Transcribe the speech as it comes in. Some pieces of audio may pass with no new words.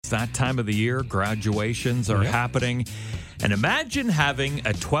that time of the year. Graduations are happening. And imagine having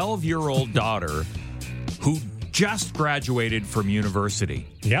a 12-year-old daughter who just graduated from university.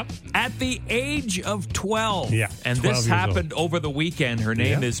 Yep. At the age of 12. Yeah. And 12 this years happened over the weekend. Her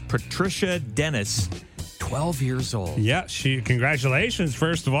name Yep. is Patricia Dennis, 12 years old. Yeah, congratulations,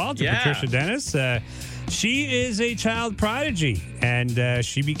 first of all, to Yeah. Patricia Dennis. She is a child prodigy, and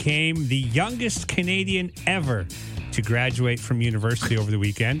she became the youngest Canadian ever to graduate from university over the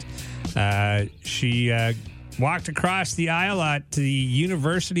weekend. She walked across the aisle at the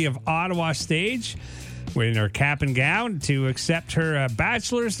University of Ottawa stage in her cap and gown to accept her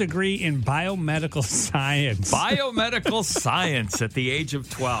bachelor's degree in biomedical science. Biomedical science at the age of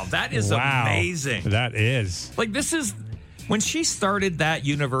 12. That is Wow. amazing. That is. Like, this is when she started that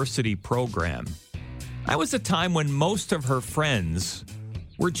university program. That was a time when most of her friends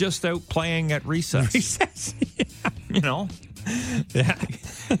were just out playing at recess. You know? Yeah.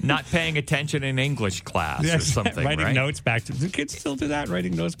 Not paying attention in English class or something, Writing right? notes back to... Do kids still do that?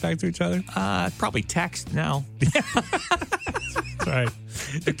 Writing notes back to each other? Probably text now. Right.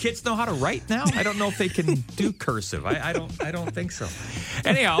 Do kids know how to write now? I don't know if they can do cursive. I don't think so.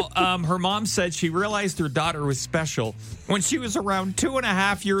 Anyhow, her mom said she realized her daughter was special when she was around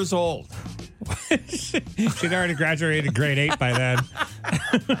 2.5 years old. She'd already graduated grade 8 by then.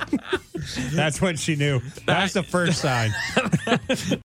 That's when she knew. That was the first sign.